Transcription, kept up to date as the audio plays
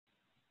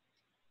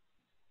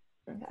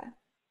Okay.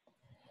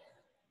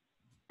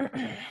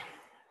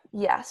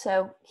 Yeah,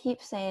 so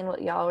keep saying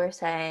what y'all were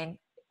saying.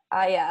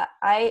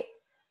 I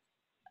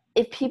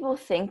if people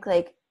think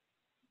like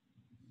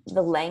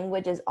the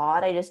language is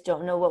odd, I just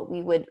don't know what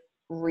we would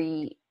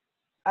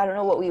I don't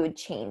know what we would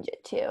change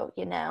it to,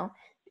 you know?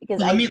 Because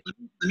Well, let me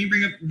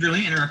bring up, let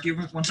me interrupt you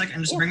for 1 second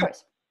and just yeah, of bring up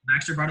course.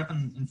 Baxter brought up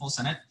in full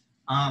Senate.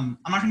 I'm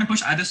not going to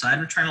push either side.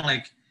 We're trying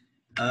to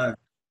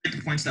get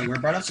the points that were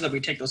brought up so that we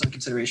take those into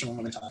consideration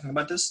when we're talking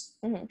about this.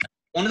 Mm-hmm.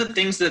 One of the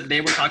things that they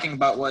were talking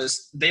about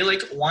was they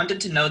wanted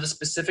to know the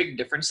specific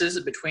differences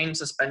between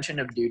suspension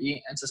of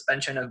duty and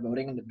suspension of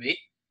voting and debate,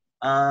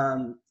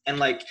 and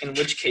in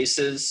which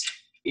cases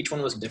each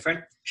one was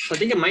different. So I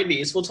think it might be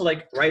useful to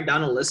write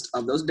down a list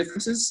of those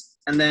differences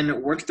and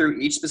then work through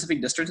each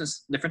specific difference and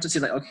see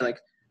okay,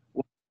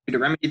 what to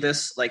remedy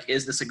this,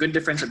 is this a good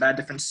difference, a bad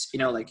difference,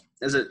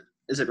 is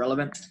it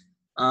relevant?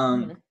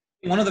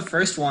 One of the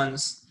first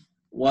ones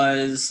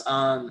was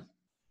I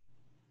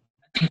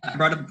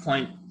brought up a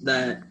point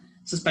that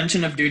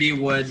suspension of duty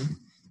would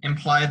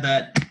imply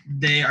that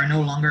they are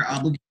no longer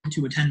obligated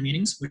to attend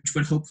meetings, which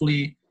would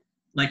hopefully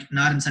not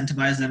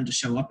incentivize them to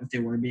show up if they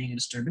were being a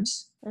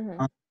disturbance.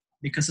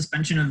 Because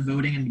suspension of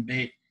voting and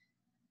debate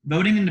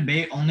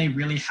only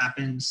really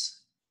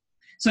happens.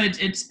 So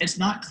it's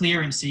not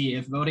clear in C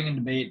if voting and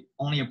debate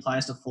only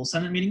applies to full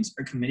Senate meetings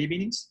or committee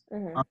meetings.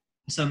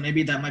 So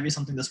maybe that might be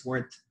something that's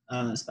worth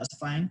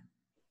specifying.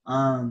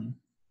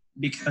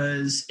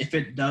 Because if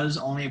it does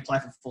only apply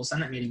for full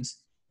Senate meetings,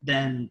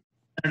 then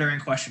the senator in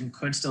question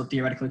could still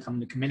theoretically come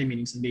to committee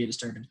meetings and be a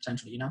disturbance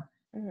potentially,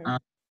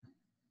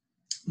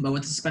 but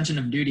with the suspension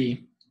of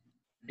duty,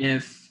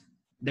 if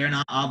they're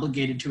not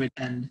obligated to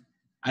attend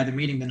either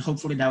meeting, then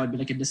hopefully that would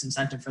be a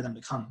disincentive for them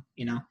to come,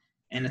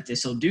 and if they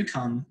still do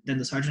come, then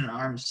the sergeant at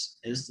arms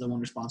is the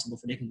one responsible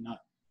for taking them out.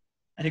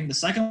 I think the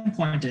second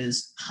point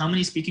is how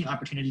many speaking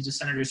opportunities do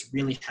senators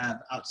really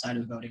have outside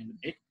of voting and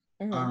debate?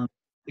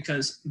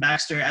 Because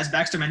as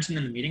Baxter mentioned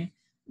in the meeting,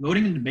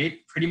 voting and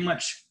debate pretty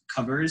much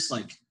covers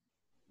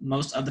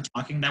most of the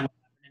talking that would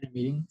happen in a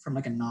meeting from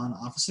a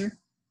non-officer.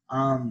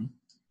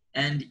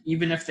 And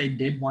even if they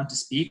did want to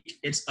speak,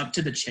 it's up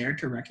to the chair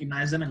to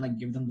recognize them and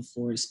give them the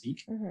floor to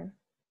speak.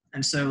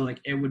 And so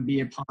it would be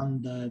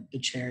upon the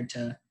chair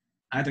to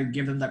either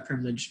give them that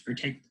privilege or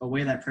take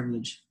away that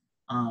privilege.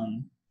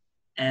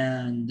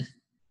 And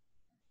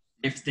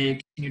if they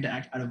continue to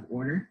act out of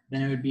order,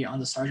 then it would be on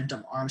the sergeant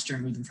of arms to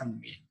remove them from the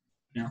meeting.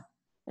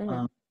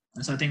 And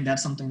so I think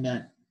that's something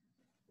that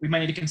we might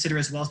need to consider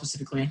as well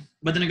specifically.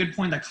 But then a good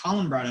point that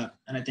Colin brought up,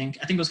 and I think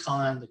it was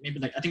Colin,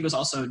 maybe I think it was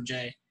also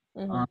Jay.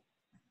 I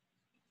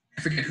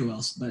forget who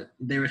else, but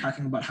they were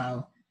talking about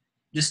how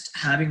just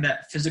having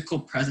that physical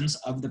presence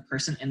of the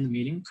person in the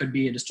meeting could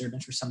be a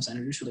disturbance for some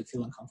senators who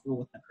feel uncomfortable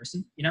with that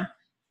person,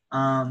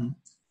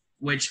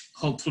 which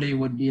hopefully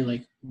would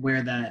be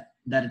where that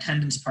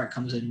attendance part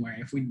comes in, where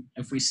if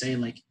we say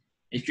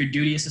if your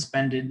duty is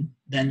suspended,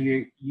 then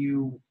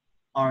you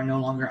are no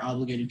longer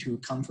obligated to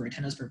come for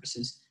attendance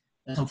purposes,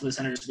 then hopefully the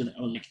senators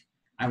will be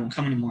I won't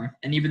come anymore.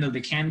 And even though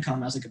they can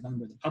come as a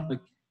member of the public,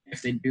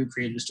 if they do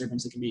create a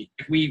disturbance, it can be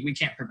we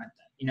can't prevent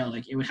that.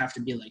 It would have to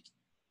be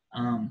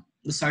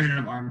the sergeant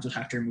of arms would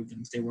have to remove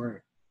them if they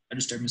were a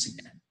disturbance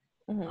again.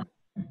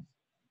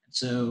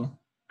 So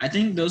I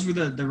think those were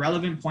the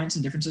relevant points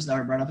and differences that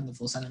were brought up in the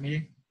full Senate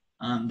meeting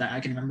that I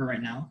can remember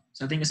right now.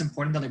 So I think it's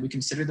important that we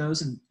consider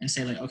those and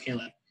say okay,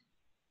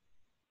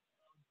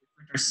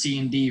 are C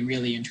and D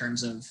really in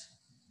terms of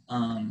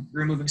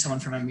removing someone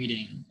from a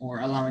meeting or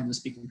allowing them to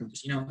speak in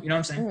privilege. You know what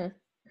I'm saying?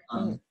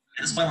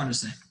 That's what I wanted to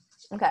say.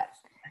 Okay.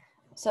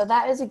 So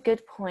that is a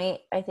good point.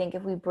 I think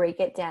if we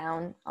break it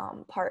down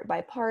part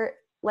by part,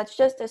 let's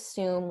just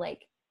assume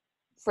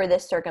for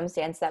this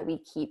circumstance that we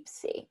keep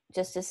C,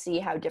 just to see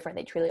how different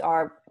they truly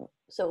are.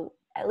 So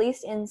at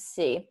least in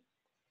C,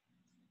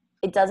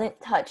 it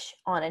doesn't touch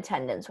on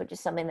attendance, which is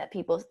something that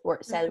people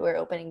said we're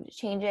opening to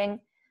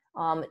changing.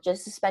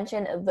 Just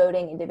suspension of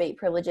voting and debate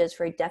privileges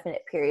for a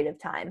definite period of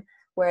time.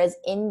 Whereas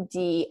in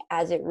D,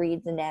 as it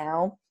reads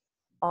now,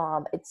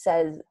 it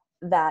says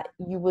that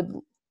you would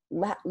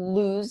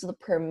lose the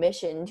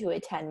permission to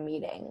attend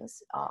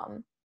meetings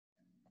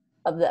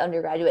of the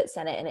undergraduate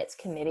senate and its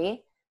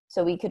committee.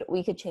 So we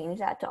could change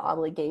that to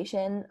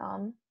obligation.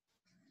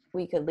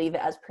 We could leave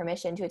it as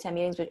permission to attend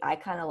meetings, which I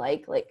kind of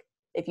like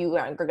if you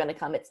are going to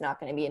come, it's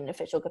not going to be in an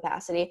official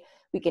capacity.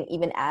 We can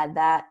even add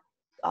that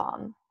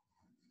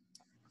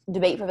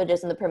debate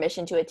privileges and the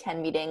permission to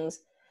attend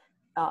meetings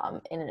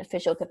in an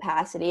official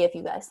capacity, if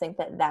you guys think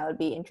that would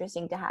be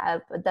interesting to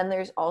have. But then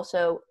there's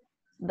also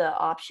the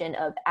option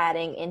of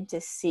adding into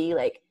C,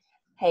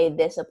 hey,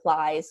 this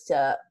applies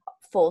to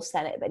full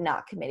Senate but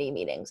not committee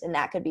meetings, and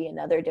that could be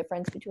another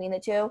difference between the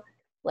two.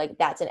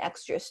 That's an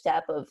extra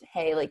step of,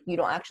 hey, you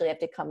don't actually have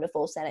to come to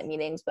full Senate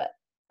meetings, but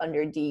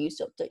under D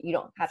you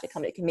don't have to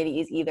come to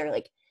committees either.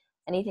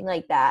 Anything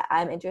like that.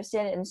 I'm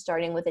interested in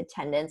starting with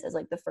attendance as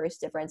the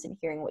first difference and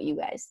hearing what you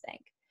guys think.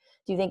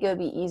 Do you think it would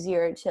be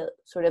easier to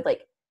sort of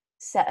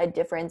set a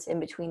difference in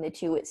between the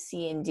two with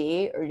C and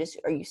D, or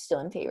are you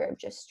still in favor of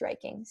just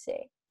striking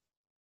C?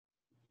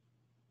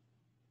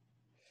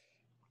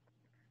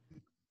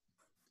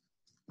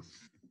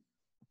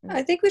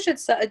 I think we should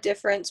set a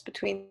difference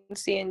between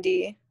C and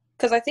D,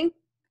 because I think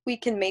we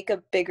can make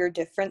a bigger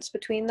difference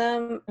between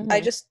them. Mm-hmm.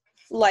 I just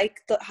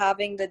like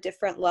having the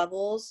different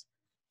levels.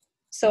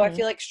 So Mm-hmm. I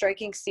feel like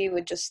striking C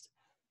would just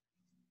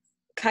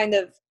kind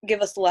of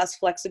give us less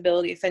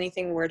flexibility if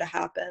anything were to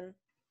happen.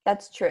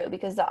 That's true,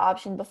 because the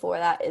option before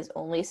that is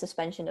only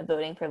suspension of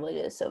voting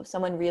privileges. So if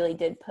someone really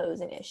did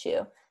pose an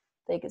issue,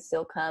 they could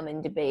still come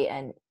and debate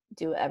and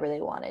do whatever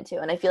they wanted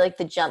to. And I feel like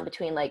the jump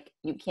between like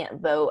you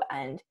can't vote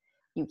and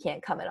you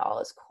can't come at all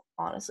is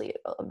honestly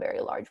a very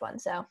large one.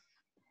 So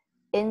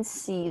in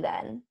C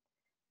then,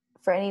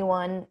 for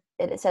anyone,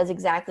 it says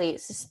exactly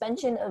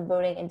suspension of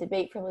voting and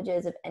debate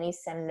privileges of any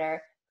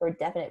senator for a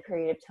definite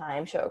period of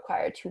time shall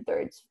require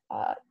 2/3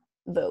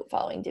 vote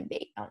following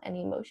debate on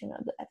any motion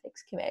of the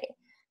ethics committee.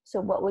 So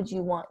what would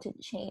you want to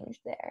change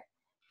there?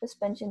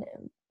 Suspension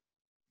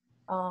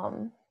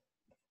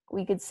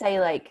we could say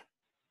like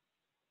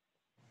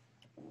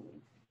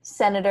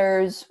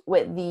senators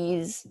with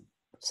these,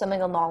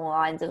 something along the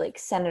lines of like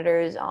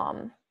senators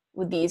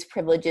with these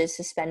privileges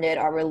suspended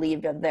are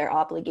relieved of their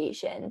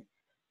obligation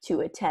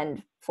to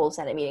attend full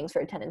Senate meetings for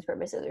attendance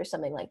purposes or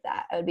something like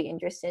that. I would be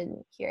interested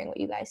in hearing what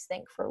you guys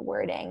think for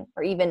wording,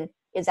 or even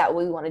is that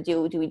what we want to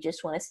do? Do we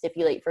just want to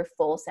stipulate for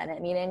full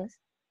Senate meetings?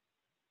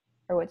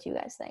 Or what do you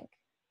guys think?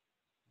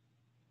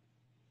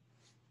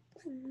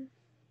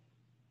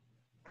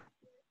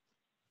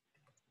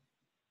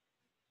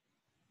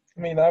 I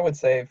mean, I would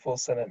say full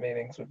Senate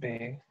meetings would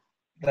be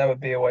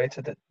a way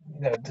to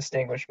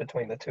distinguish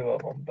between the two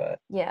of them. But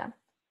yeah,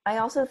 I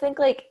also think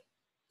like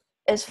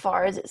as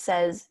far as it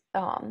says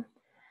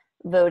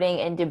voting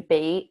and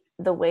debate,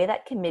 the way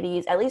that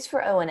committees, at least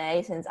for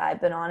O&A, since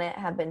I've been on it,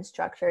 have been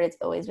structured, it's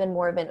always been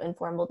more of an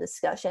informal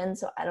discussion.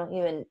 So I don't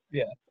even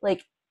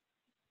like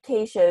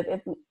Keisha,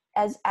 if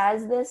as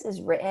this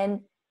is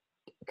written,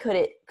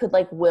 could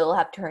Will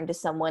have turned to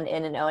someone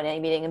in an O&A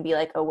meeting and be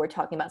like, oh, we're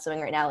talking about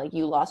something right now, like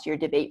you lost your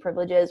debate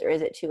privileges, or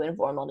is it too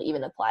informal to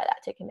even apply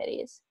that to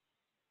committees?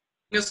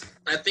 Yes,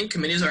 I think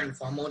committees are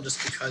informal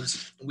just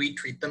because we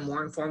treat them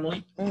more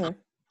informally,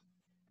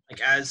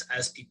 like as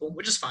people,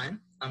 which is fine,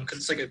 because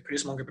it's like a pretty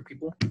small group of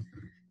people.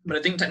 But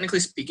I think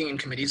technically speaking, in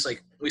committees,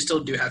 like we still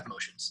do have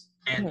motions,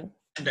 and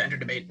to enter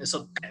debate is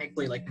still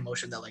technically like the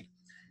motion that like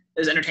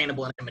is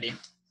entertainable in a committee.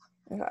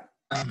 Okay.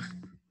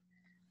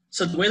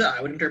 So the way that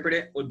I would interpret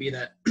it would be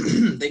that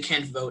they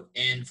can't vote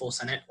in full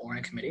Senate or in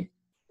a committee,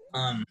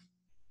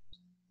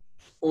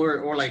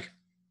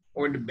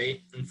 or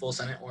debate in full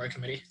Senate or a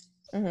committee.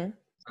 But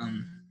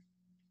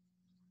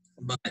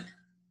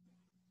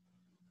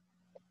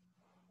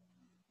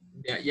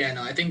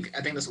no, I think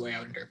that's the way I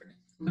would interpret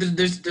it.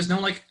 There's no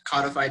like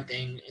codified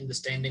thing in the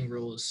standing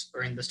rules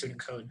or in the student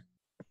code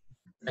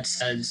that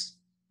says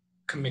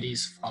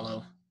committees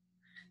follow.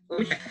 Let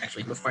me check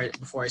actually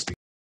before I speak.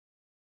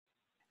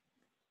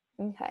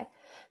 Okay.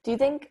 Do you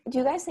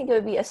guys think it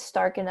would be a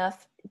stark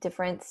enough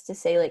difference to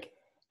say like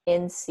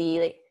in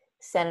C, like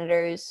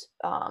senators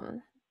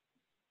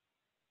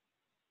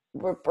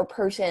or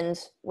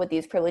persons with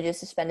these privileges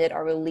suspended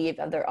are relieved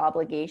of their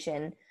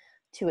obligation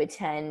to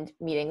attend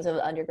meetings of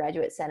the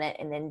undergraduate senate,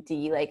 and then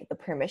D, like the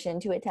permission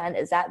to attend?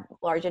 Is that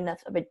large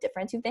enough of a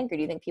difference, you think? Or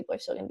do you think people are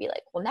still going to be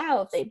like, well,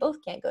 now if they both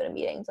can't go to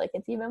meetings, like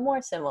it's even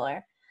more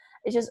similar?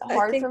 It's just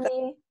hard for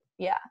me.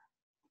 Yeah.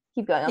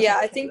 Keep going.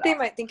 I think they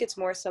might think it's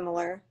more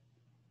similar.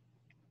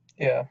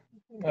 Yeah,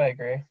 I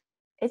agree.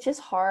 It's just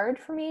hard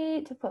for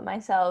me to put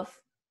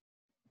myself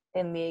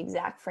in the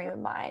exact frame of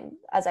mind,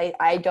 as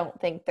I don't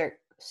think they're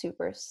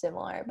super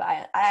similar, but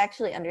I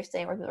actually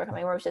understand where people are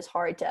coming from. It's just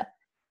hard to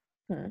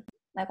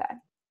okay.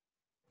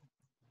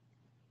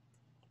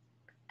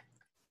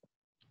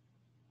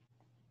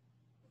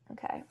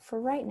 Okay,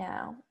 for right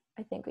now,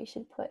 I think we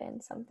should put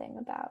in something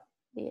about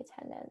the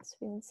attendance.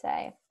 We can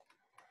say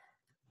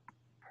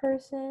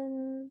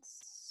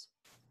persons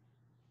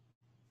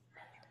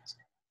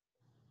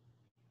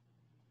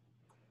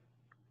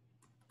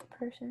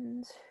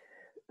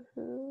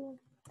who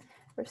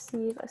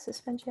receive a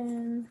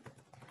suspension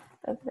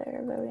of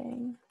their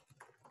voting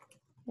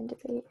and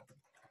debate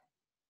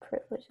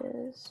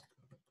privileges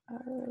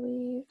are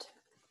relieved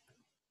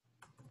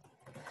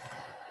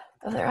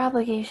of their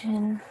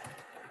obligation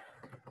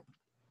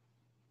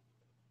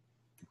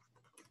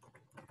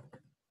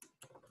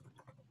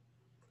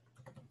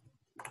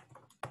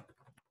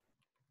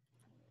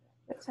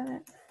to the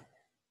Senate.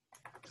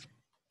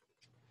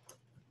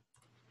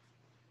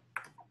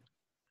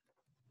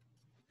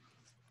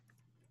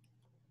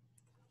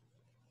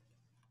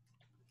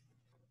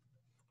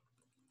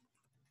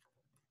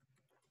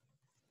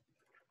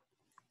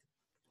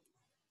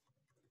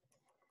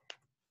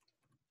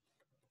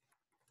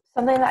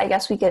 Something that I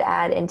guess we could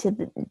add into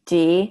the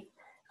D,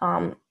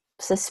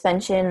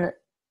 suspension,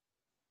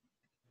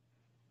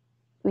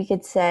 we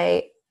could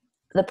say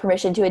the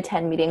permission to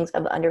attend meetings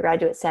of the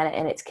undergraduate senate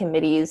and its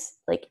committees,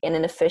 like in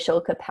an official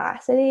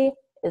capacity.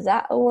 Is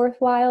that a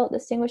worthwhile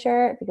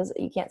distinguisher? Because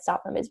you can't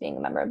stop them as being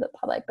a member of the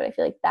public, but I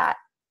feel like that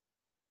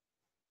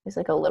is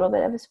like a little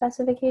bit of a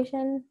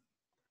specification.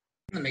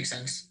 That makes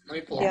sense. Let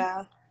me pull.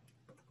 Yeah.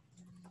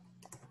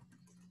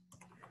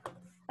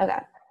 Okay.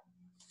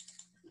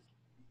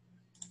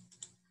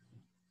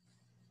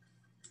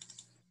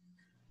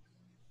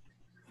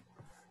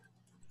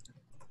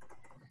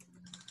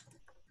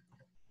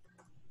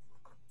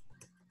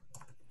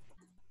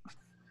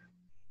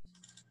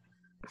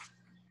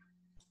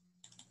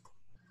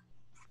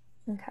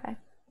 Okay.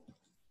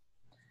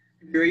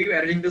 Are you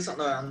editing this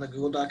on the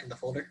Google Doc in the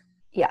folder?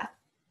 Yeah.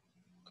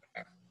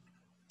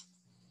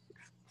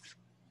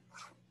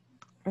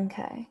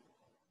 Okay.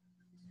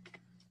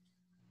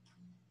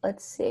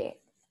 Let's see.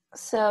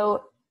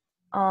 So,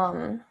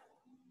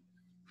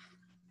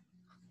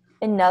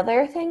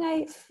 another thing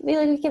I feel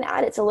like we can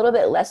add, it's a little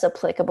bit less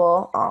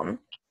applicable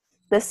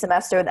this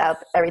semester without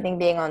everything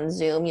being on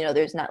Zoom. You know,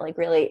 there's not like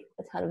really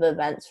a ton of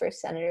events for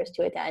senators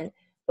to attend,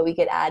 but we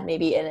could add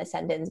maybe in a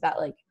sentence about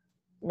like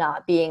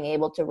not being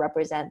able to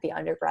represent the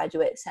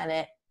undergraduate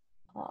senate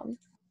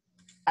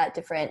at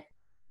different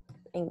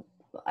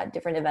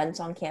events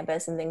on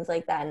campus and things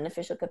like that in an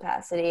official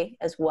capacity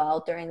as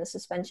well during the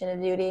suspension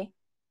of duty.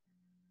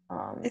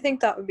 I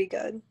think that would be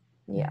good.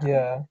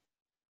 Yeah.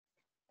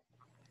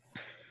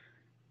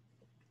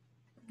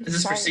 Is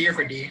this for C or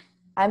for D?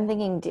 I'm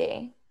thinking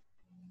D.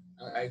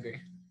 I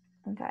agree.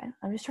 Okay.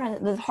 I'm just trying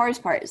to, the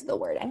hardest part is the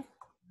wording.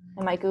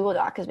 And my Google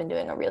Doc has been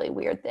doing a really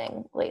weird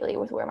thing lately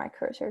with where my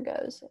cursor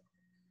goes.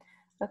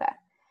 Okay.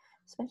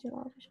 Suspension of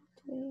all official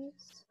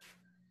duties.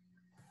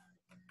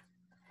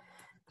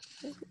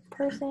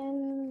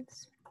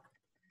 Persons.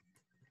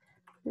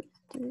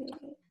 Duties.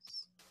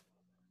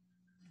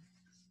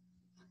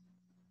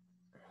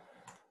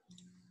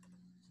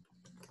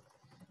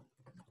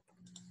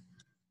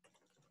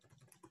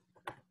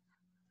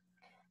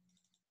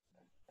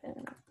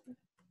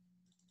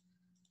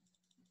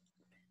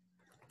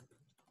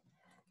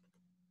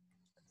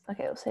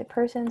 Okay, we'll say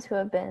persons who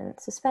have been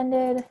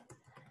suspended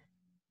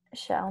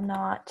shall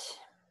not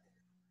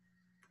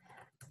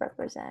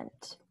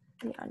represent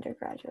the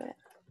undergraduate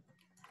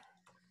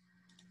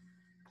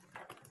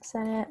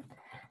senate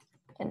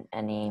in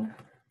any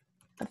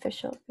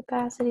official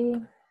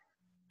capacity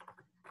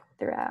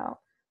throughout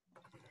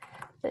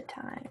the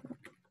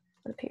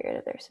period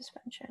of their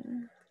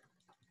suspension.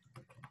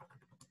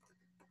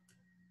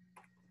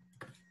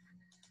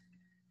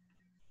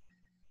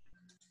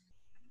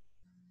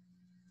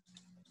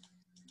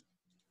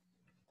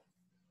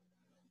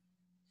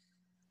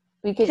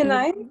 We could.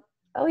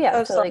 Oh yeah,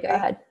 totally. Go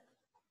ahead.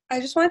 I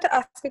just wanted to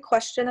ask a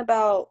question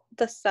about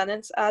the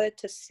sentence added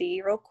to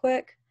C real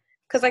quick,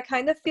 because I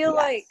kind of feel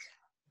like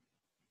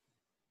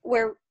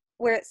where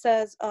it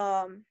says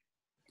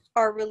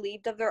are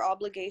relieved of their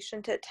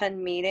obligation to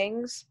attend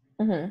meetings.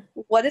 Mm-hmm.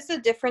 What is the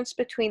difference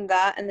between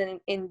that and then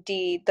in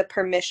D, the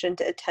permission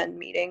to attend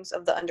meetings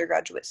of the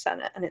undergraduate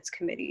senate and its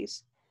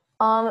committees?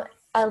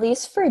 At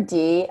least for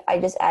D, I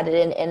just added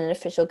in an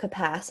official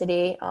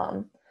capacity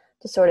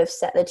to sort of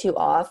set the two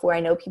off, where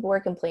I know people were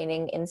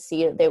complaining in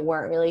C that they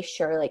weren't really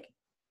sure, like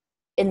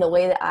in the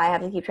way that I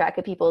have to keep track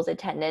of people's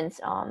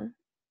attendance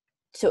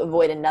to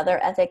avoid another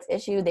ethics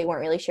issue. They weren't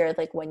really sure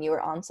like when you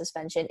were on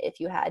suspension if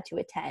you had to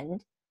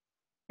attend.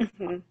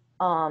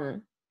 Mm-hmm.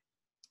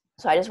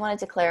 So I just wanted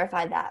to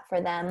clarify that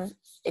for them.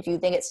 If you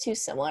think it's too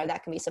similar,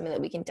 that can be something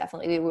that we can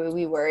definitely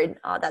reword.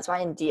 That's why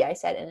in D I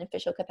said an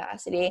official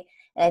capacity.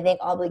 And I think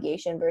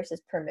obligation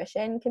versus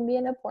permission can be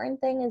an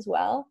important thing as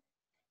well.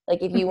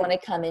 Like if you want to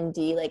come in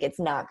D, like it's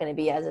not going to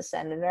be as a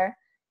senator.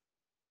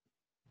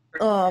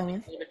 A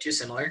little bit too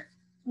similar.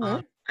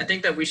 Mm-hmm. I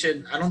think that we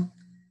should.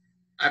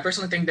 I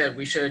personally think that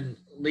we should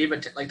leave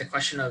it like the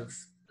question of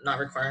not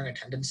requiring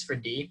attendance for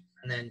D,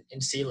 and then in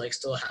C, like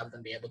still have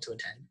them be able to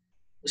attend.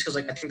 Just because,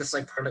 like, I think that's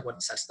like part of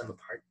what sets them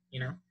apart,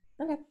 you know.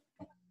 Okay.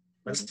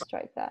 Let's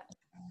strike that.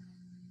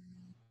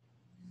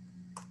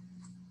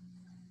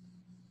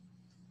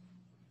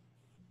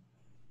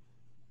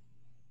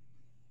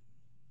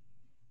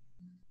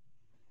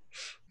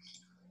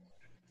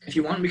 If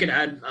you want, we could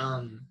add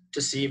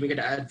to C. We could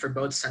add for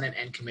both Senate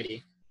and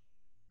committee,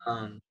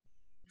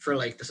 for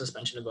like the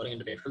suspension of voting and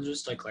debate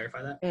privileges. To like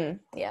clarify that.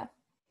 Yeah.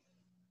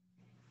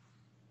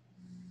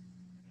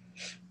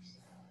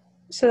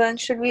 So then,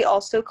 should we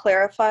also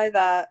clarify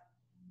that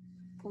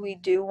we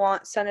do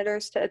want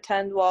senators to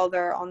attend while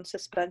they're on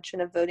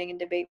suspension of voting and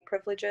debate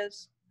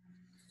privileges?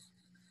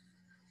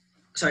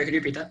 Sorry, could you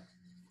repeat that?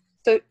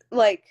 So,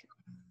 like,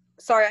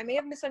 sorry, I may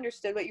have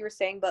misunderstood what you were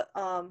saying, but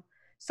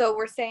so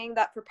we're saying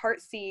that for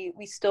Part C,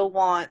 we still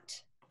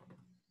want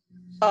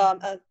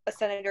a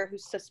senator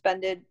who's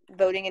suspended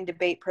voting and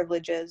debate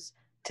privileges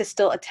to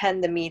still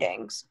attend the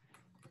meetings,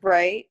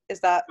 right? Is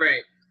that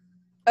right?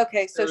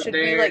 Okay, so should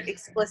we like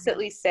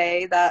explicitly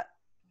say that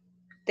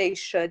they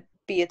should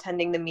be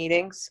attending the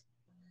meetings?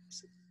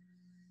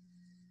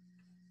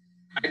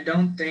 I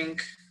don't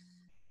think.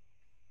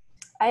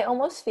 I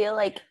almost feel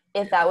like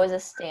if that was a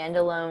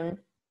standalone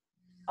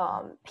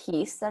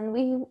piece, then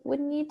we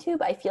would need to.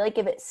 But I feel like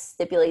if it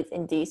stipulates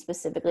in D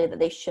specifically that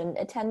they shouldn't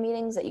attend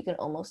meetings, that you can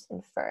almost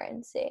infer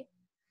and see.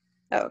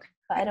 Okay.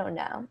 But I don't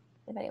know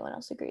if anyone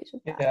else agrees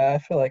with that. Yeah, I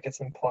feel like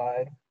it's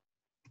implied.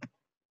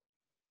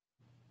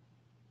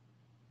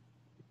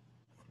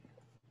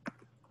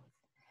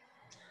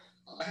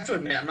 I have to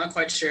admit, I'm not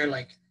quite sure,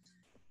 like,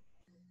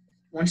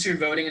 once you're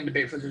voting and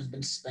debate further has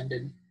been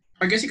suspended,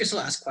 I guess you can still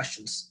ask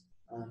questions.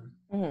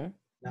 Mm-hmm.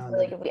 Now and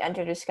Like then. if we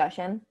enter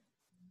discussion.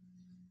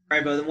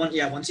 Right, but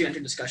once you enter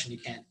discussion, you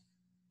can't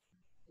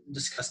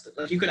discuss it.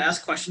 Like, you could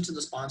ask questions to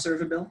the sponsor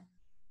of a bill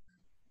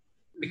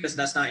because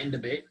that's not in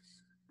debate.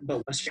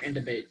 But once you're in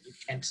debate, you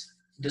can't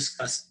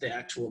discuss the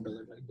actual bill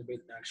or like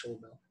debate the actual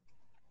bill.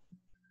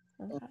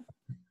 Okay.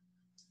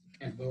 You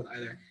can't vote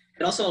either.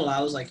 It also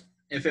allows, like,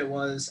 if it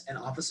was an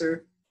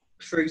officer,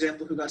 for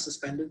example, who got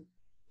suspended,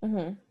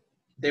 Mm-hmm.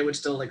 they would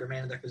still like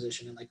remain in their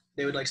position and like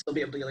they would like still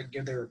be able to like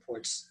give their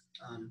reports,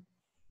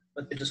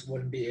 but they just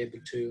wouldn't be able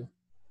to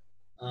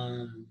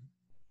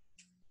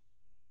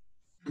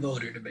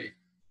vote or debate,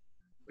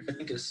 which I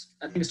think is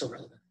still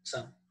relevant. So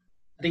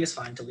I think it's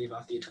fine to leave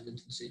off the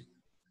attendance and see.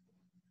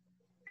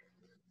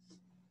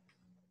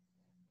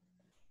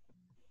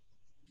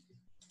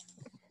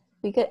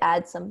 We could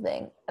add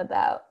something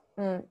about,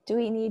 do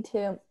we need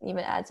to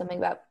even add something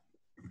about,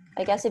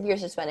 I guess if you're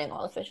suspending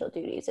all official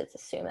duties, it's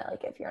assumed that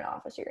like if you're an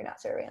officer, you're not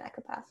serving in that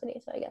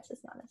capacity. So I guess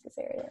it's not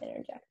necessary to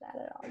interject that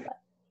at all. But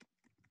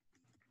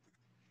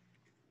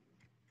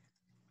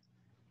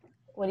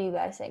what do you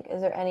guys think?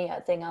 Is there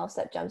anything else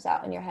that jumps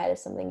out in your head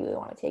as something you would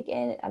want to take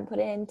in and put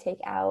in, take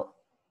out?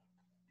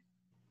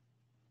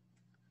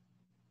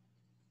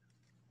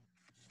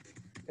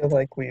 I feel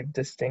like we've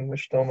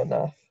distinguished them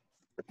enough.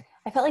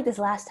 I felt like this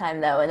last time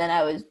though, and then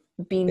I was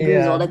being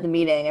boozled Yeah. at the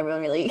meeting.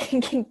 Everyone really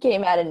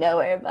came out of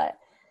nowhere, but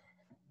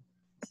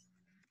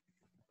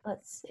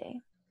let's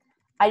see.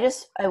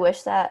 I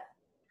wish that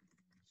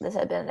this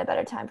had been a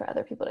better time for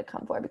other people to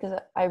come forward because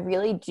I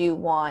really do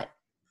want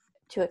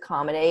to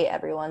accommodate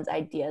everyone's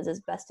ideas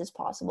as best as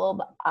possible,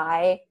 but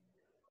I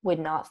would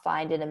not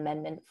find an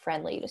amendment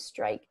friendly to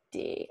strike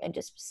D and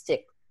just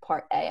stick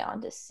part A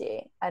onto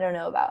C. I don't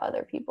know about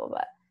other people,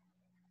 but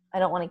I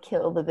don't want to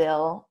kill the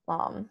bill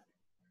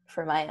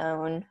for my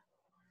own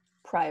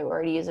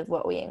priorities of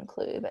what we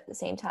include, but at the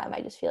same time, I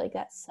just feel like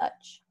that's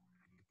such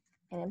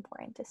an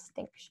important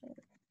distinction.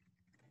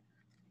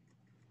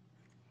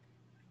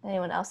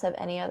 Anyone else have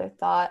any other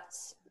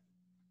thoughts?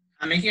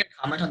 I'm making a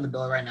comment on the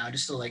bill right now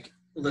just to like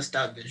list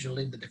out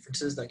visually the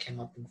differences that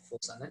came up in full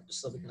Senate,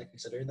 just so we can like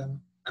consider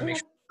them and make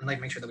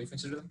sure that we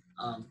consider them.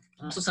 I'm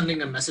also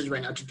sending a message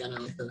right now to Jenna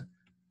like, to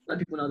let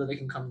people know that they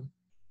can come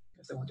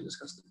if they want to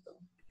discuss the bill.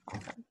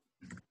 Awesome.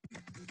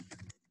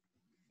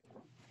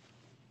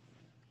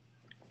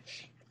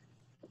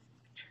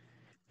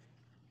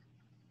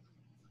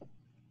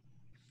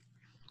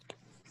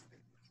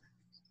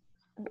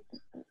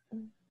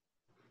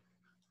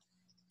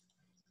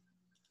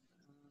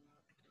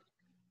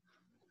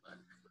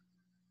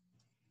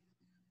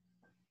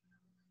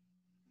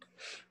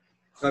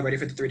 Ready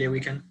for the 3-day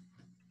weekend?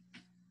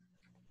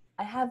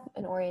 I have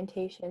an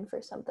orientation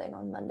for something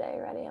on Monday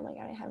already. I'm like,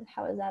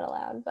 how is that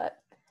allowed? But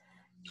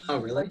oh,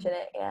 really?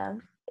 Unfortunate, yeah.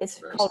 It's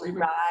For called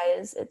sleeping?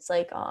 Rise. It's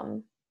like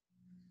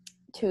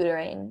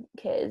tutoring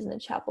kids in the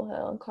Chapel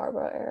Hill and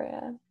Carborough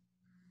area.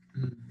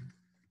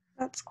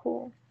 That's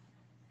cool.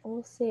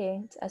 We'll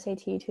see. It's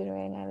SAT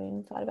tutoring. I haven't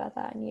even thought about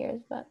that in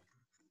years, but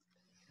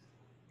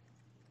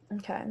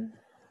okay.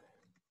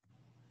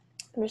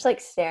 I'm just like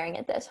staring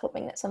at this,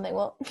 hoping that something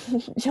will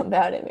jump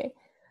out at me.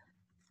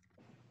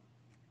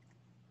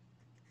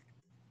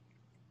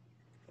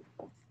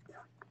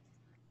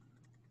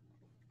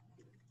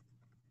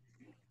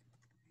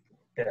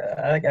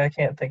 Yeah, I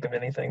can't think of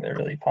anything that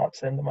really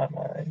pops into my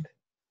mind.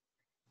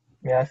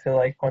 I mean, I feel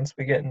like once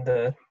we get into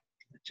the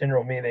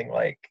general meeting,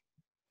 like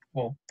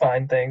we'll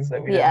find things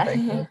that we didn't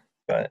think of.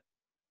 But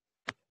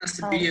that's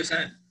the beauty of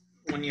Senate.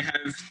 When you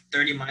have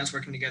 30 minds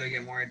working together, you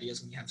get more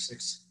ideas when you have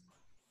 6.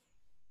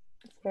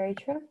 It's very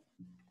true.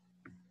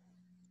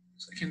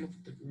 So I came up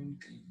with the room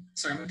thing.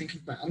 Sorry, I'm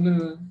thinking, but I'm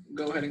gonna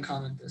go ahead and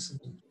comment this and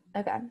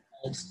Okay.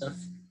 add stuff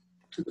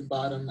to the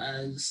bottom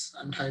as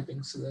I'm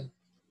typing so that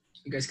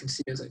you guys can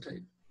see as I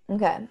type.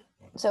 Okay.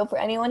 So for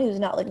anyone who's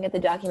not looking at the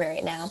document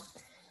right now,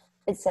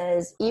 it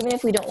says, even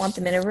if we don't want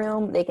them in a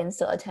room, they can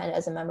still attend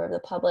as a member of the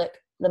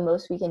public. The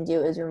most we can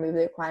do is remove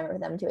the requirement for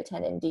them to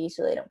attend in D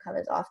so they don't come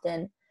as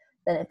often.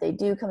 Then if they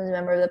do come as a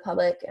member of the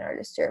public and are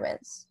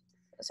disturbance,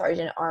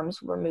 Sergeant at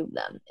Arms will remove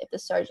them. If the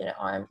Sergeant at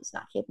Arms is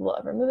not capable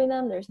of removing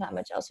them, there's not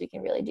much else we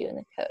can really do in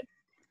the code.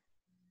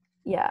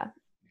 Yeah.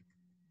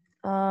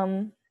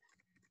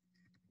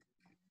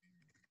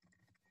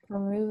 Remove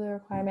the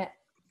requirement.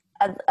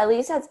 At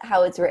least that's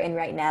how it's written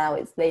right now,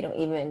 is they don't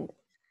even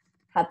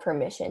have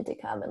permission to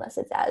come unless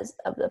it's as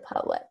of the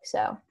public.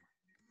 So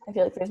I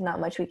feel like there's not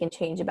much we can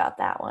change about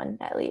that one,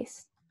 at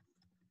least.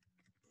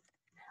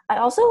 I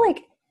also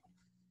like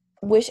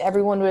wish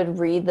everyone would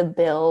read the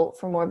bill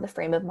for more of the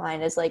frame of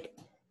mind as like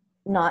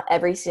not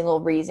every single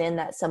reason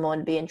that someone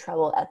would be in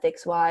trouble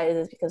ethics wise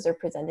is because they're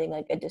presenting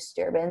like a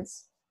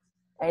disturbance.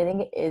 I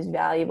think it is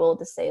valuable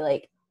to say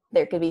like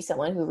there could be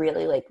someone who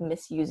really like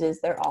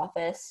misuses their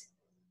office.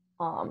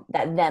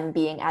 That them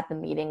being at the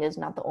meeting is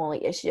not the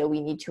only issue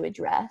we need to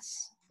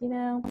address, you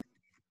know?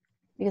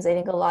 because I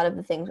think a lot of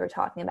the things we're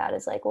talking about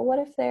is like, well, what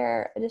if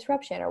they're a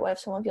disruption, or what if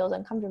someone feels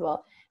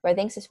uncomfortable? Where I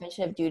think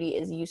suspension of duty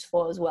is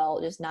useful as well,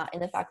 just not in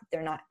the fact that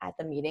they're not at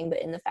the meeting,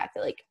 but in the fact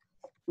that like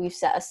we've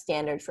set a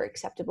standard for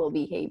acceptable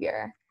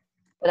behavior.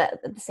 But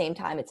at the same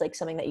time, it's like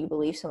something that you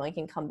believe someone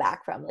can come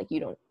back from. Like you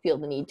don't feel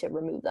the need to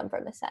remove them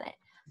from the Senate,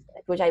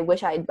 which I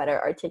wish I had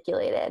better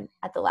articulated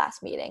at the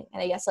last meeting.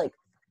 And I guess like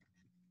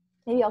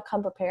maybe I'll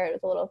come prepared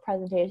with a little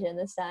presentation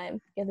this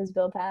time, get this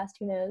bill passed,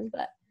 who knows,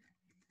 but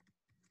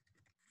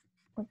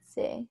let's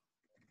see.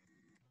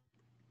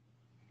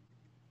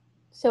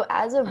 So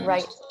as of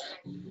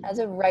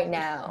right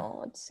now,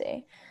 let's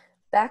see.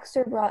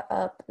 Baxter brought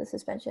up the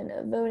suspension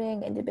of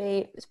voting and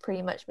debate. This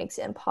pretty much makes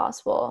it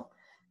impossible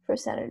for a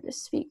senator to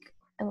speak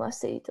unless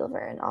they deliver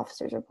an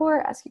officer's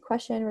report, ask a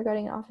question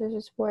regarding an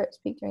officer's report,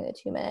 speak during the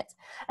 2 minutes.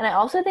 And I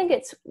also think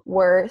it's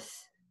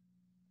worth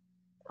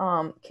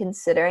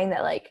considering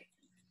that like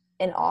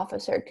an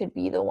officer could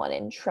be the one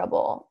in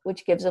trouble,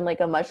 which gives them like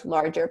a much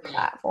larger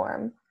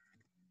platform,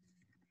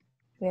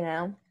 you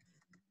know?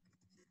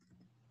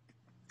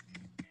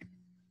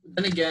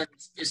 Then again,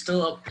 it's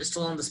still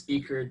on the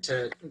speaker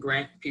to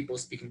grant people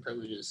speaking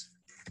privileges.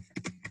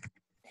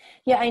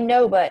 Yeah, I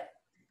know, but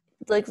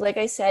like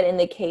I said, in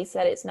the case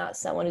that it's not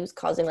someone who's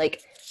causing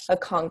like a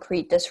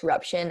concrete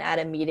disruption at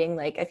a meeting,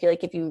 like I feel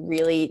like if you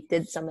really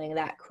did something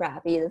that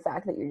crappy, the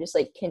fact that you're just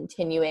like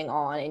continuing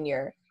on in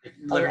your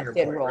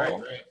elected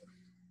role, right.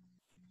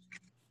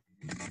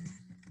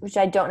 which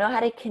I don't know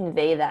how to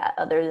convey that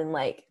other than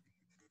like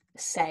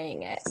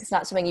saying it. It's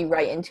not something you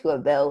write into a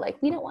bill.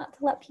 Like we don't want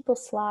to let people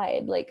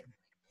slide. Like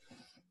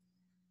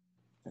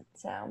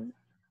so.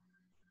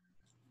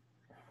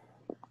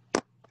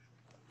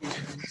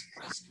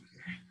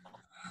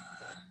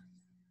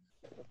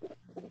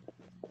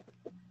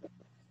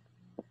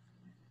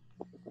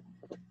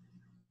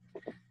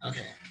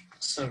 Okay,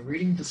 so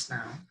reading this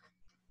now.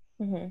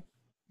 Mm-hmm.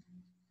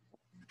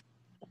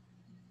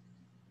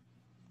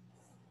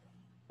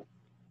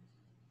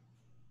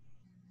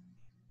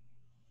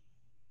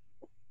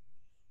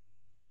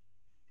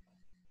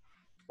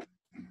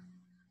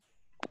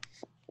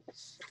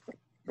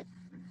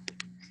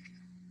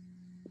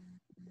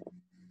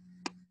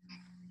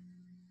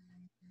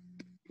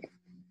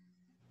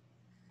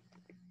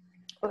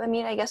 I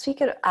mean, I guess we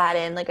could add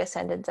in like a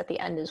sentence at the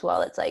end as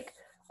well. It's like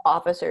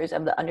officers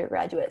of the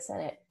undergraduate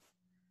Senate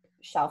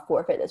shall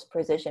forfeit this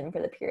position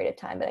for the period of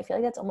time. But I feel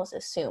like that's almost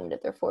assumed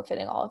that they're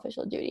forfeiting all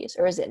official duties,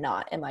 or is it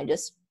not? Am I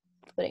just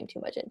putting too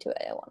much into it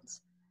at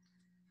once?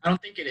 I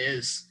don't think it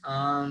is.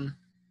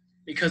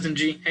 Because in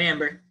G, hey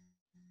Amber,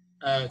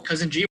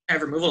 because in G we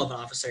have removal of an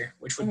officer,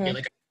 which would be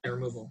like a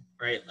removal,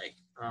 right? Like,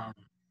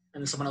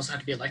 and someone else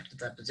had to be elected to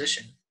that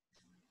position.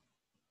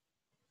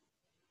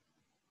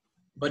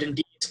 But in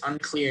D, it's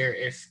unclear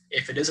if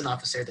it is an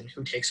officer, then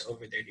who takes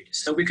over their duties.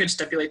 So we could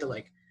stipulate that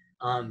like,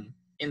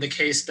 in the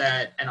case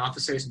that an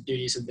officer's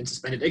duties have been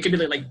suspended, it could be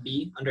like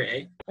B under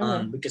A.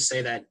 We could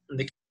say that in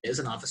the case it is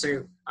an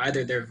officer,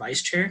 either their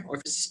vice chair or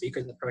if it's the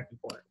speaker in the pro tem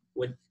board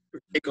would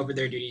take over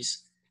their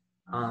duties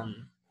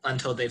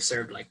until they've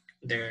served like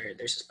their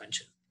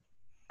suspension.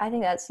 I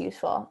think that's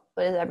useful.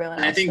 What does everyone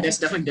else I think think? that's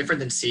definitely different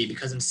than C,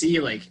 because in C,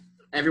 like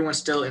everyone's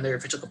still in their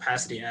official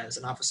capacity as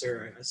an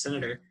officer or a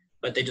senator,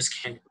 but they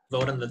just can't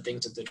vote on the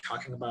things that they're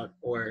talking about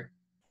or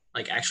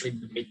like actually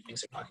debate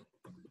things they're talking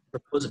about.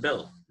 Propose a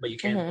bill, but you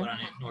can't vote on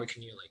it, nor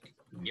can you like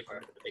be a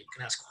part of the debate. You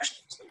can ask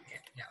questions, but you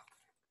can't.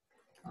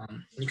 Yeah.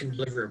 You can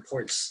deliver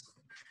reports.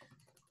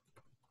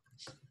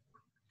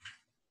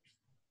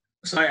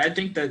 So I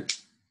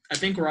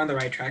think we're on the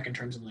right track in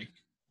terms of like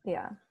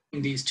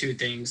these two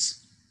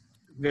things,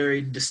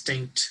 very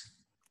distinct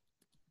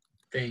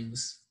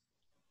things.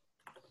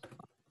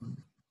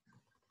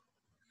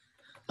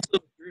 So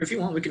if you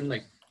want, we can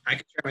like I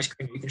can share my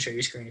screen. You can share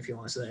your screen if you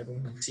want, so that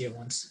everyone can see it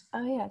once.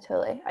 Oh yeah,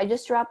 totally. I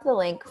just dropped the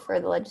link for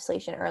the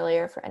legislation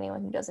earlier for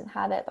anyone who doesn't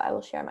have it, but I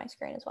will share my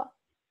screen as well.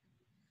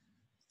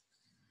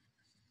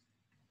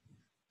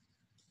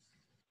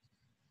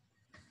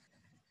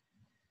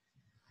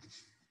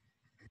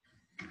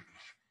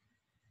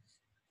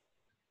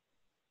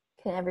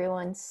 Can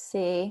everyone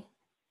see?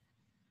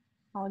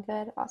 All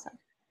good? Awesome.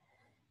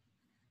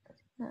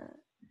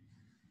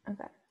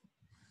 Okay.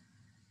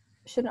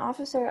 Should an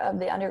officer of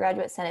the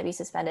undergraduate Senate be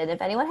suspended?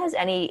 If anyone has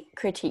any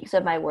critiques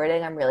of my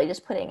wording, I'm really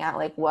just putting out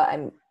like what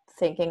I'm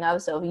thinking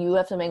of. So if you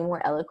have something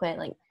more eloquent,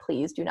 like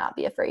please do not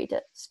be afraid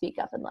to speak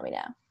up and let me know.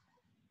 I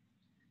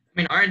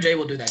mean, R&J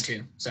will do that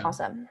too. So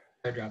awesome.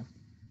 Their job.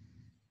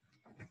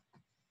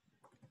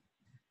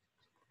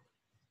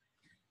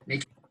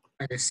 Making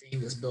they're seeing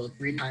this bill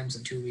 3 times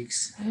in 2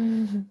 weeks.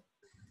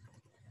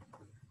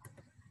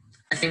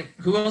 I think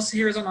who else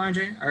here is on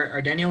R&J?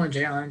 Are Daniel and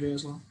Jay on R&J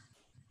as well?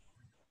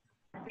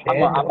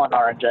 I'm on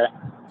R&J.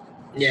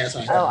 Yeah,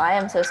 sorry. Oh, I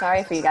am so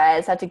sorry for you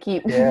guys. Have to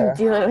keep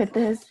dealing with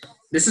this.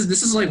 This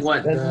is like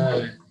what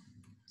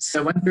so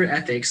I went through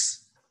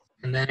ethics,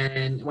 and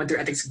then went through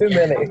ethics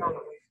again.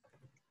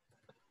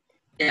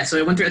 Yeah, so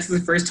I went through ethics the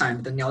first time,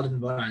 but then y'all didn't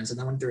vote on it. So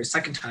then I went through a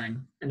second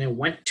time, and then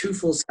went to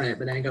full Senate,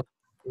 but then I got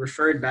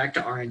referred back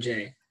to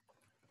R&J.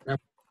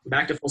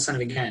 back to full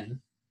Senate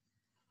again.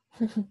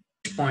 At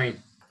which point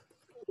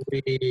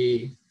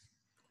we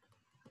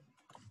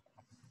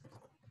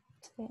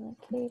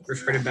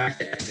refer it back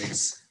to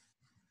ethics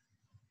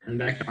and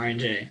back to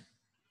R&J,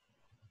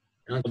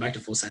 and I'll go back to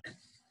full Senate.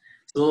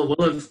 So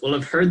we'll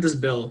have heard this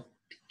bill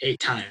 8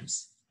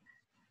 times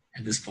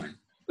at this point,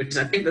 which is,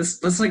 I think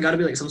that's like got to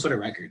be like some sort of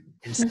record.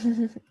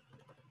 I'm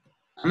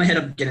gonna hit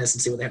up Guinness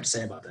and see what they have to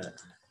say about that.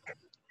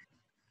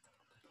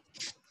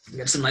 We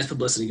got some nice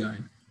publicity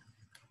going.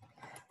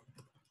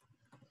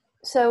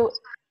 So,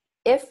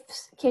 if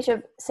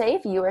Keisha, say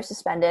if you were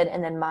suspended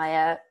and then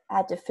Maya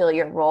had to fill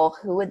your role,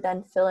 who would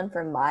then fill in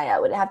for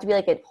Maya? Would it have to be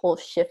like a whole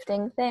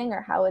shifting thing,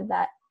 or how would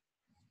that?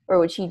 Or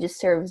would she just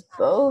serve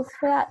both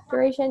for that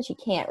duration? She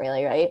can't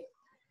really, right?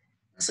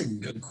 That's a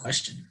good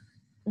question.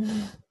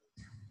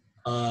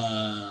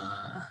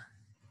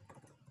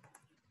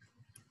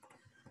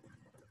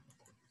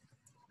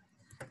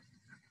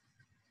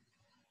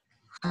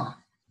 Huh.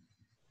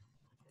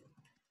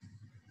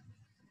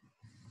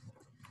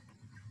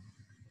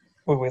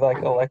 Would we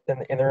like elect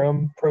an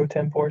interim pro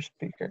tempore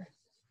speaker?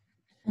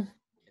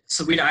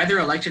 So we'd either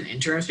elect an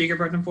interim speaker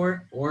pro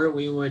tempore, or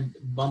we would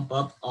bump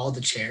up all the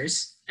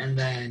chairs and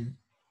then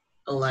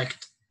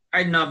elect.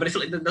 I know, but I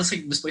feel like that's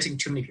like displacing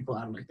too many people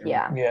out of like their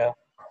Yeah.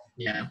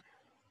 Yeah.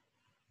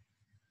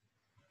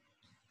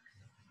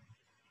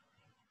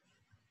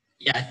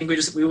 Yeah, I think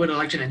we would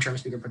elect an interim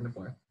speaker pro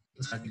tempore.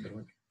 That's how I think it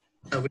would work.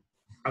 So we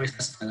probably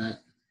specify that.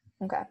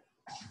 Okay.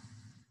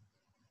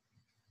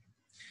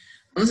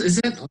 Is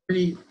that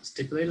already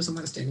stipulated as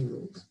something like standing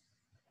rules?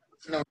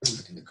 No,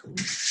 it's in the code.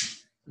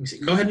 Let me see.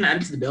 Go ahead and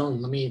add it to the bill,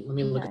 and let me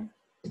look at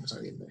what's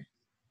already in there.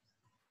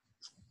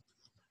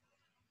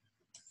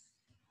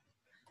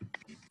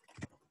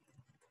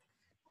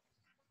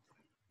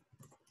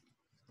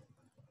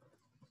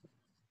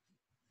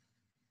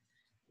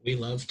 We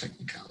love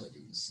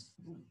technicalities.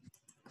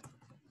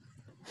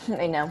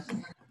 I know.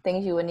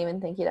 Things you wouldn't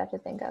even think you'd have to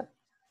think of.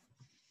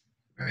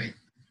 All right.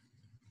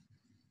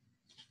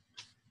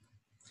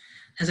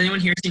 Has anyone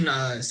here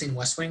seen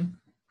West Wing?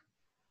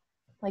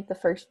 Like the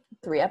first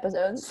 3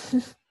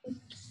 episodes.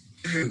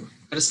 True.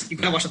 You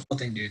gotta watch the whole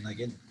thing, dude. Like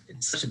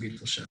it's such a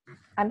beautiful show.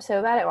 I'm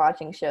so bad at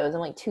watching shows. I'm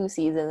like 2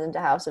 seasons into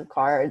House of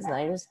Cards and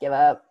I just give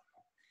up.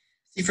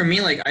 See, for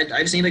me, like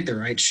I just need like the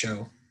right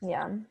show.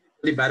 Yeah. I'm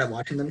really bad at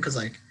watching them because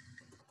like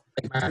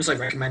my friends like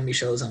recommend me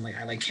shows. And I'm like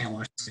I like can't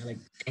watch them. Like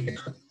can't get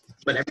hooked.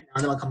 But every now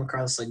and then I'll come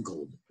across like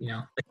gold. You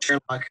know, like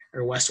Sherlock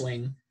or West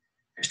Wing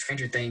or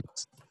Stranger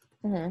Things.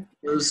 Mm-hmm.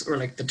 Those are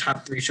like the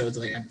top 3 shows.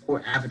 Like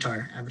or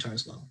Avatar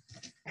as well.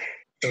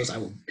 Those I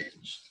will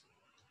binge.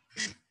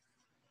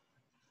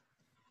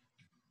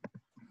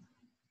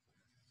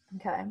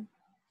 Okay.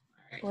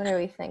 What are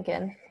we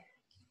thinking?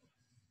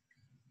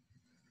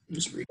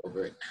 Just read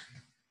over it.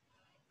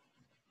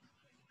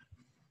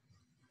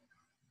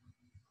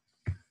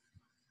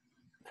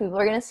 People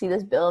are going to see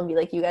this bill and be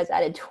like, you guys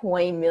added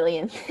 20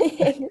 million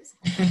things.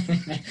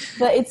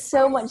 But it's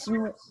so much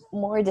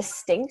more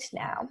distinct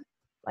now,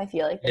 I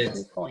feel like, at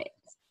this point.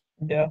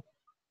 Yeah.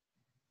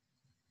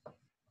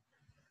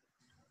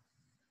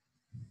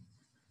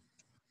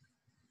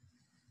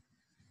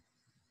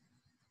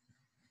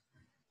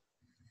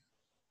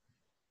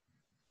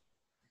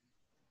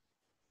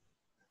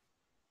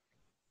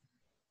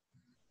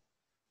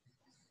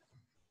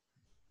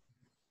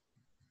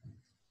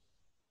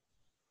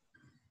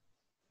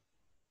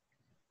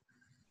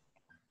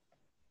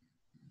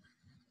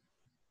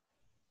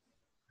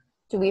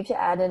 Do we have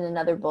to add in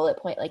another bullet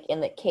point, like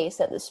in the case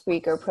that the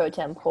speaker pro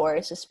tempore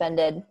is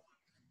suspended,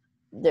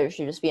 there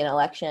should just be an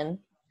election?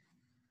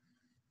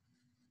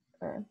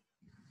 Or...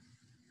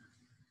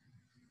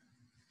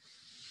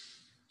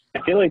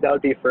 I feel like that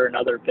would be for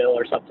another bill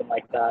or something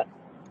like that.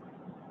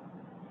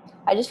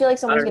 I just feel like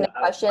someone's going to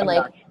question,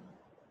 like,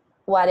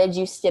 why did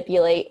you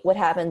stipulate what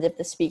happens if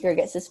the speaker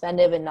gets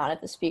suspended and not if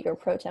the speaker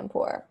pro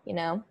tempore, you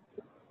know?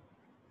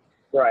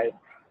 Right.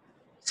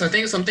 So I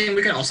think something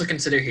we can also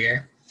consider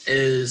here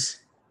is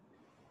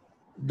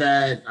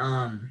that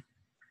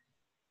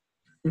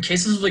in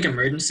cases of like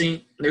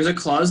emergency, there's a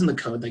clause in the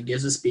code that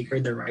gives the speaker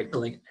the right to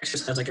like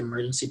exercise like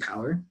emergency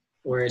power,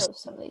 whereas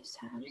some of these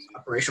times.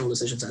 operational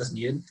decisions as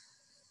needed.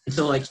 And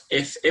so like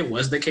if it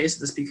was the case that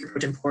the speaker pro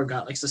tempore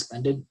got like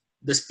suspended,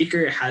 the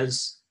speaker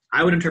has,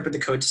 I would interpret the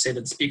code to say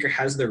that the speaker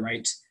has the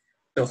right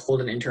to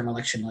hold an interim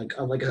election, like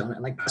of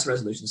like pass a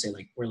resolution to say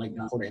like we're like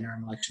not hold an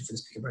interim election for the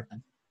speaker pro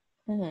tem.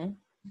 Mm-hmm.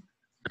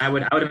 I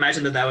would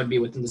imagine that would be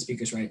within the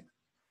speaker's right.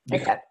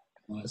 Okay.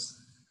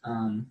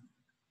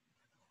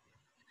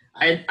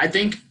 I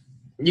think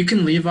you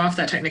can leave off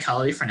that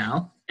technicality for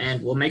now,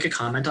 and we'll make a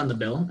comment on the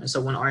bill. And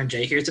so when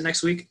R&J hears it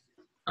next week,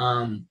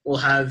 we'll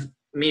have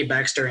me,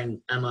 Baxter, and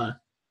Emma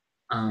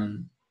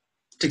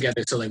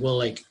together. So like we'll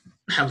like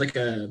have like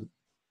a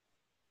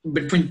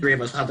between the 3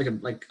 of us, we'll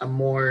have like a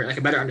more like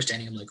a better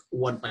understanding of like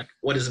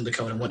what is in the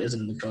code and what isn't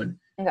in the code.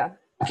 Okay.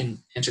 We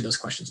can answer those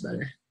questions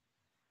better.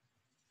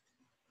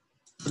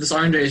 But it's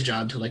R&J's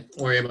job to like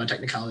worry about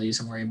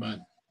technicalities and worry about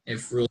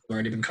if rules have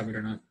already been covered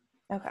or not.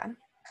 Okay.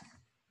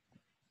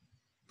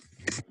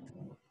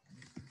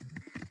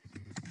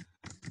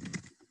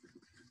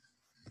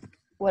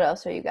 What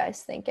else are you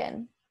guys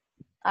thinking?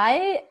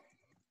 I,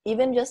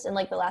 even just in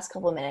like the last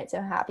couple of minutes,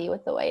 I'm happy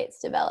with the way it's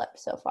developed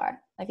so far.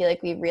 I feel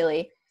like we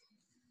really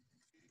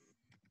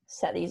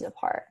set these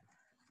apart.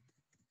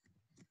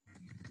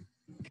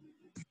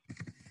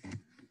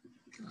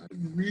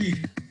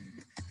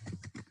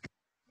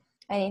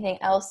 Anything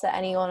else that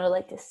anyone would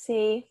like to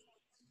see?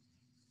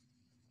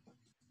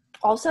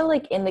 Also,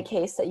 like in the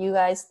case that you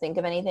guys think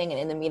of anything and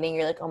in the meeting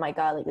you're like, oh my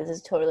god, like this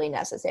is totally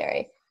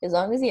necessary. As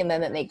long as the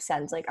amendment makes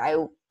sense, like I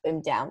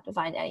am down to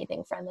find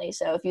anything friendly.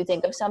 So if you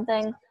think of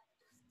something,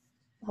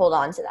 hold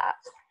on to that.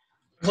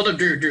 Hold up,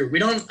 Drew.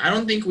 I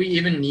don't think we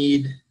even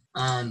need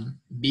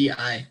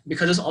BI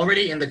because it's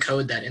already in the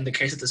code that in the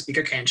case that the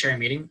speaker can't chair a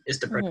meeting, it's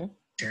the person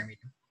chair a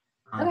meeting.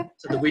 Okay.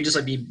 So that we just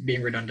like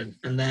being redundant,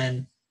 and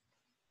then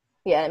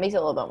yeah, it makes it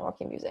a little bit more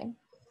confusing.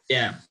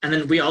 Yeah, and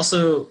then we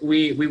also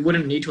we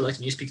wouldn't need to elect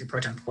a new speaker pro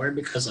tempore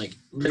because like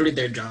literally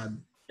their job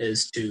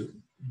is to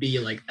be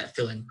like that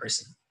fill-in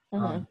person.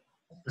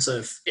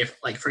 So if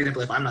like for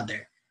example if I'm not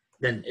there,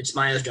 then it's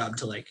Maya's job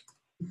to like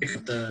pick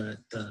up the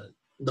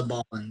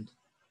ball and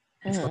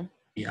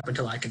up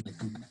until I can like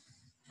come back.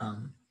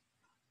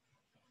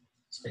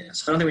 So I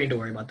don't think we need to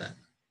worry about that.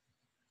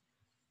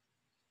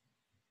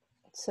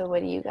 So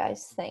what do you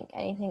guys think?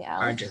 Anything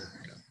else? RJ.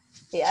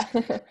 Yeah,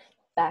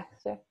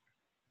 Baxter.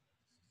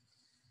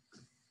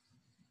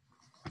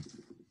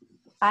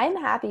 I'm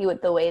happy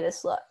with the way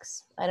this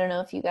looks. I don't know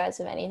if you guys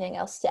have anything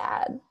else to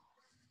add.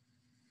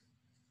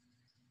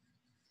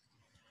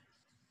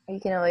 You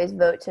can always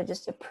vote to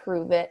just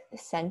approve it,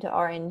 send to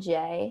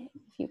R&J,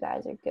 if you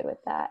guys are good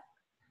with that.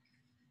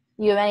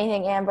 You have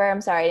anything, Amber?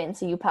 I'm sorry, I didn't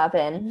see you pop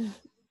in.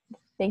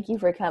 Thank you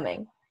for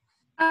coming.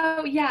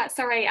 Oh, yeah,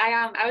 sorry.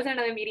 I was in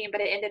another meeting,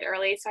 but it ended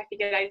early, so I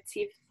figured I'd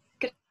see if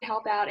I could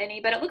help out any,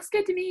 but it looks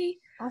good to me.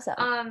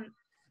 Awesome.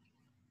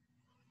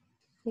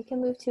 We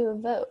can move to a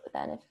vote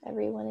then if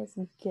everyone is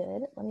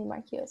good. Let me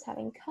mark you as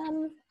having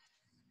come.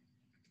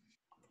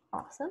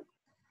 Awesome.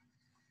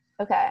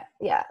 Okay,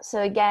 yeah.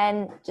 So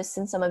again, just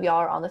since some of y'all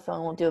are on the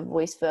phone, we'll do a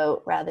voice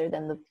vote rather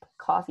than the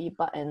coffee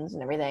buttons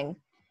and everything.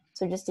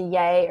 So just a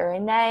yay or a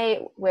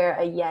nay, where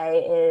a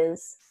yay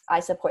is,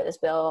 I support this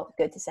bill,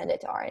 good to send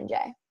it to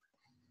R&J.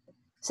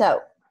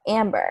 So,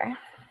 Amber.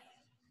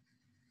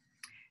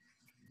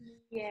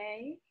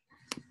 Yay.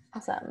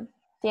 Awesome.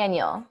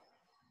 Daniel.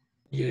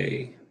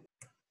 Yay.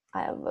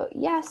 I vote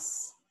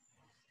yes.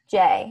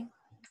 Jay.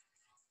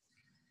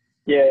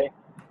 Yay.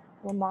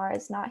 Lamar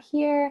is not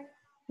here.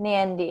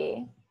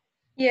 Nandy.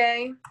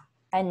 Yay.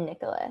 And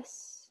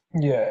Nicholas.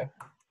 Yeah.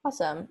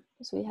 Awesome.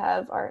 So we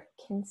have our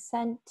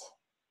consent.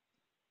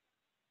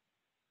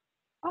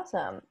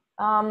 Awesome.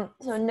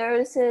 So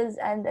notices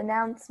and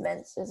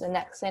announcements is the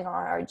next thing on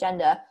our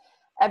agenda.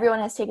 Everyone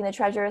has taken the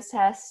treasurer's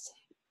test.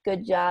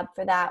 Good job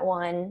for that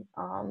one.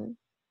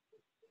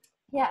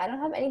 Yeah, I don't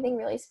have anything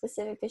really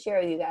specific to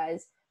share with you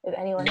guys. If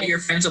anyone Get your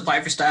friends to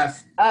apply for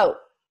staff. Oh,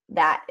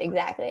 that,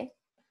 exactly.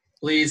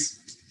 Please.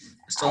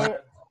 Still have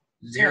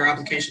 0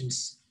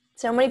 applications.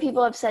 So many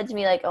people have said to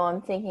me, like, oh,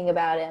 I'm thinking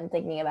about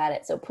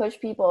it. So push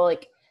people,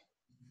 like,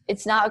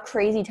 it's not a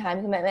crazy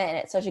time commitment, and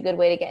it's such a good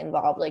way to get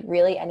involved. Like,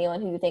 really, anyone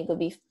who you think would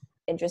be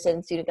interested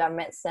in student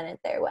government, send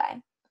it their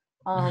way.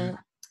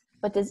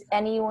 But does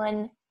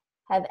anyone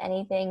have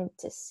anything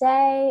to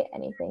say?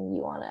 Anything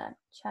you want to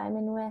chime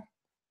in with?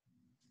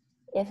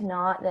 If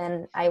not,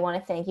 then I want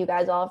to thank you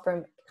guys all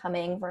for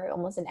coming for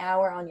almost an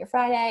hour on your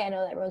Friday. I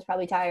know that everyone's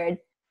probably tired,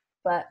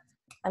 but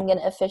I'm going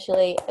to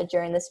officially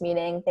adjourn this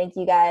meeting. Thank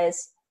you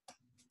guys.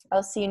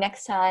 I'll see you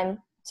next time.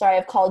 Sorry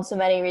I've called so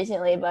many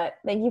recently, but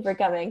thank you for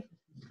coming.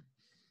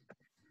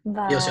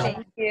 Bye. Yes,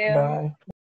 Thank you. Bye.